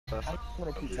first. I'm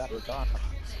gonna teach that to John.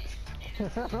 I'm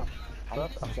gonna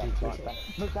teach that to John.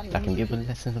 Look, Danny, I can you give a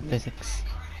lesson of physics.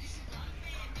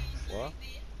 What?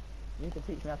 need to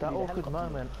teach me how to That do the awkward helicopter.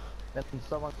 moment when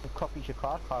someone copies your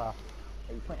car colour.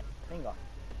 Hey, you point a finger.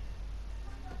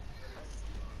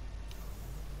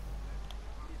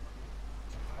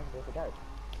 I can go for garage.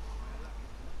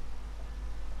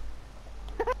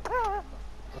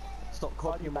 Stop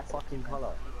copying my fucking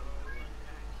colour.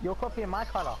 You're copying my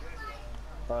colour.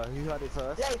 Who had it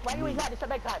first? Yeah, why you always like this at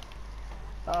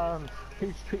bedtime?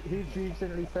 Who's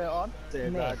recently put it on?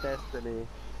 Said Me. Destiny.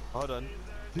 Hold on.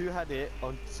 Who had it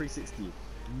on 360?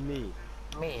 Me.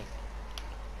 Me.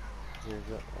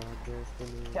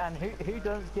 Destiny. And who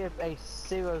doesn't give a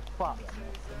zero fuck?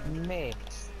 Me.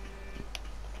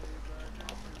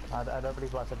 I don't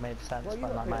believe what I said made sense, Well, you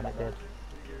but got my three mind back it there. did.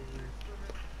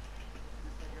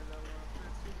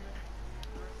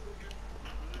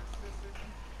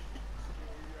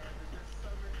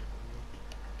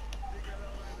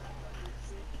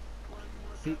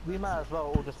 See, we might as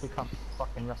well all just become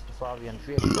fucking Rastafarians,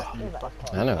 really.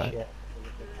 Fucking I know, right? shit.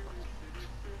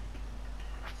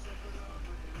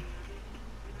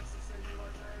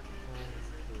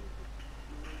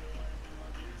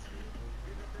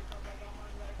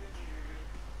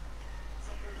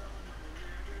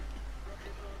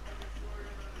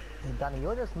 Danny,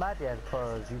 you're just mad here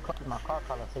because you copied my car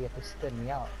colour, so you have to spin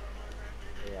me out.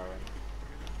 Yeah, right.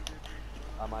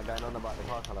 Am I going on about the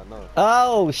car colour? No.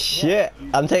 Oh shit!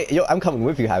 I'm coming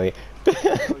with you, Harry. Oh, you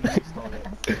stole it.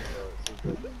 So it's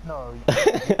all good. No,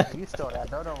 you stole it. I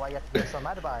don't know why you have to get so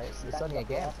mad about it. It's only a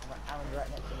game. Aaron's right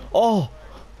next to me. Oh!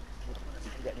 You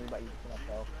can get me, but you can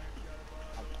myself.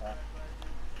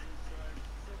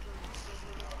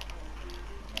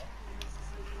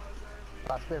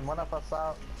 If I spin one of us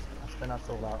out, I spin us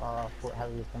all out. Oh, I thought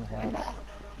Harry was gonna hit us.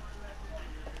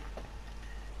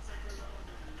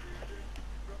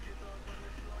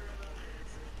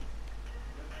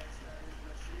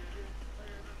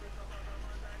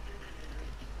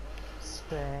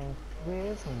 Stay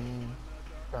with me.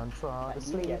 Don't fall Like, you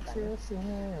asleep get that. too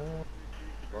soon.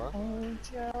 What?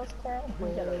 Angels can't You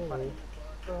get that funny. wait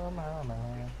for my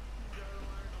man.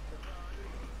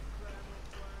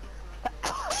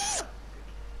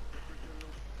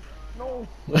 No!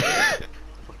 Idiot.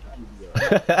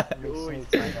 You always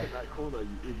Makes take sense. in that corner,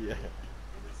 you idiot.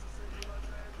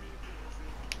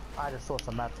 I just saw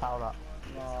some mad towel up.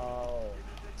 No.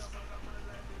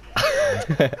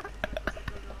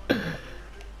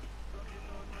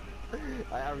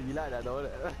 You like that, don't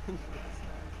it?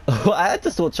 I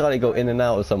just saw Charlie go in and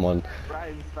out of someone.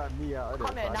 Brian spammed me out.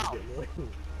 Come here now.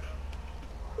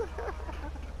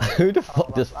 Who the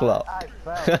fuck just flopped? I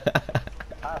fell.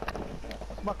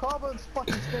 My carbon's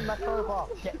fucking spin back over.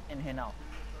 Get in here now.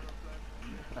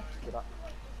 Get up.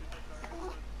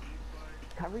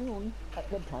 Carry on at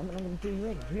bedtime and I'm gonna do you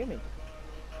in. You hear me?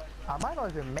 I might not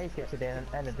even make it to the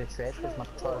end of this race because my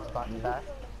controller's about to die.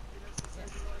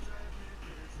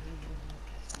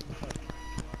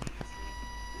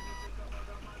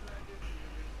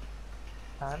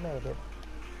 I made it.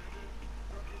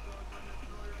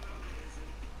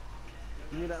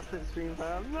 Give me that split screen,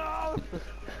 fam. No!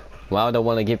 Well, I don't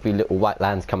want to give you little white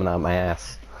lands coming out of my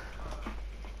ass.